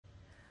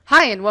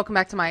Hi, and welcome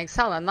back to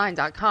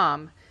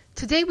MyExcelOnline.com.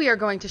 Today we are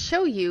going to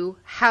show you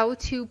how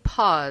to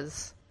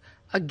pause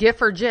a GIF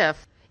or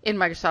GIF in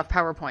Microsoft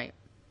PowerPoint.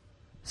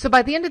 So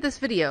by the end of this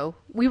video,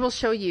 we will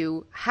show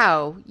you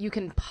how you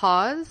can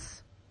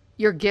pause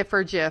your GIF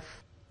or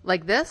GIF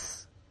like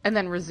this and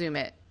then resume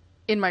it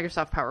in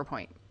Microsoft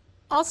PowerPoint.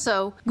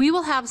 Also, we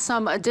will have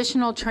some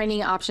additional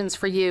training options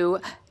for you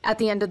at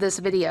the end of this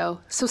video,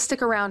 so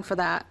stick around for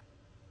that.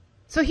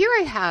 So here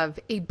I have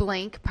a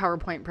blank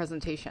PowerPoint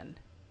presentation.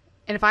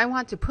 And if I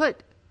want to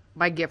put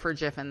my GIF or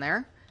GIF in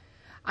there,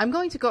 I'm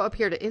going to go up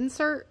here to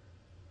Insert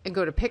and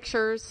go to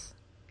Pictures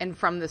and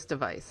from this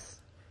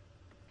device.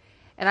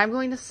 And I'm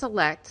going to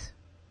select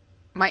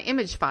my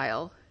image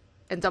file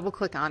and double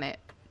click on it.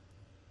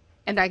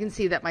 And I can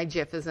see that my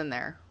GIF is in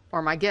there,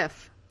 or my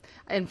GIF.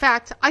 In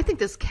fact, I think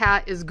this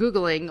cat is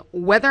Googling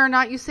whether or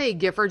not you say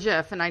GIF or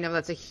GIF, and I know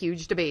that's a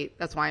huge debate.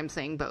 That's why I'm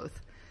saying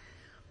both.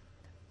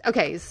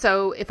 Okay,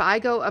 so if I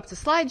go up to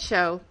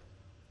Slideshow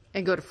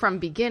and go to From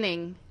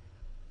Beginning,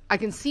 I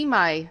can see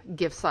my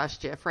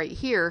GIF/GIF right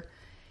here.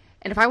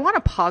 And if I want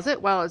to pause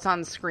it while it's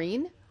on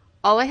screen,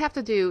 all I have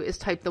to do is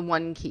type the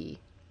 1 key.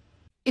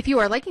 If you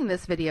are liking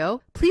this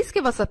video, please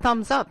give us a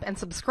thumbs up and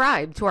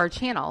subscribe to our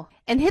channel,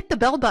 and hit the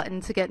bell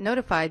button to get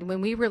notified when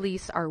we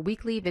release our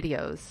weekly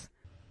videos.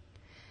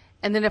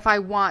 And then if I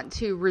want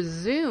to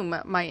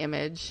resume my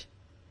image,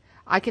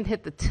 I can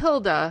hit the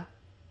tilde,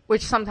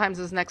 which sometimes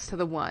is next to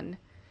the 1.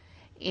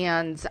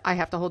 And I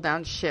have to hold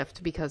down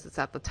Shift because it's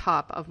at the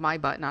top of my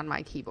button on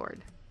my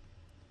keyboard.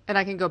 And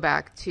I can go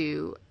back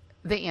to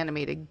the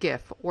animated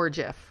GIF or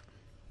GIF.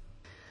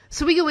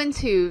 So we go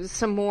into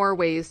some more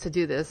ways to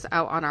do this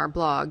out on our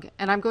blog,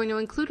 and I'm going to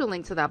include a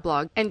link to that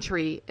blog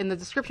entry in the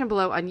description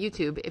below on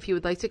YouTube if you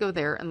would like to go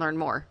there and learn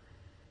more.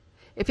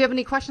 If you have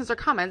any questions or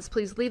comments,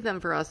 please leave them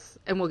for us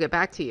and we'll get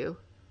back to you.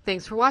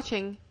 Thanks for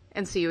watching,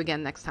 and see you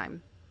again next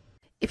time.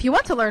 If you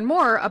want to learn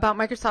more about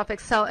Microsoft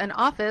Excel and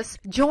Office,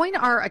 join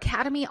our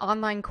Academy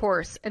online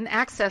course and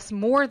access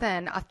more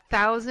than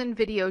 1,000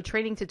 video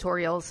training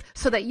tutorials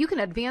so that you can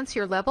advance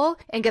your level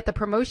and get the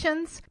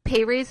promotions,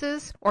 pay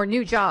raises, or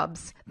new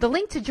jobs. The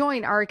link to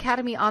join our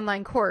Academy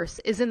online course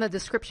is in the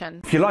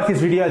description. If you like this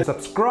video,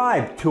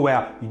 subscribe to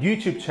our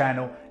YouTube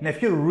channel. And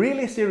if you're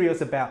really serious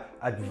about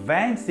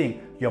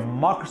advancing your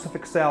Microsoft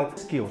Excel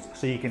skills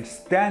so you can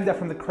stand out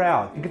from the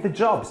crowd and get the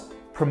jobs,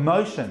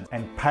 promotions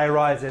and pay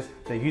rises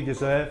that you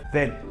deserve,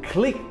 then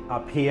click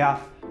up here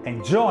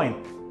and join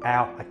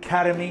our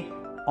Academy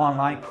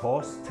online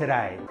course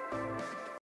today.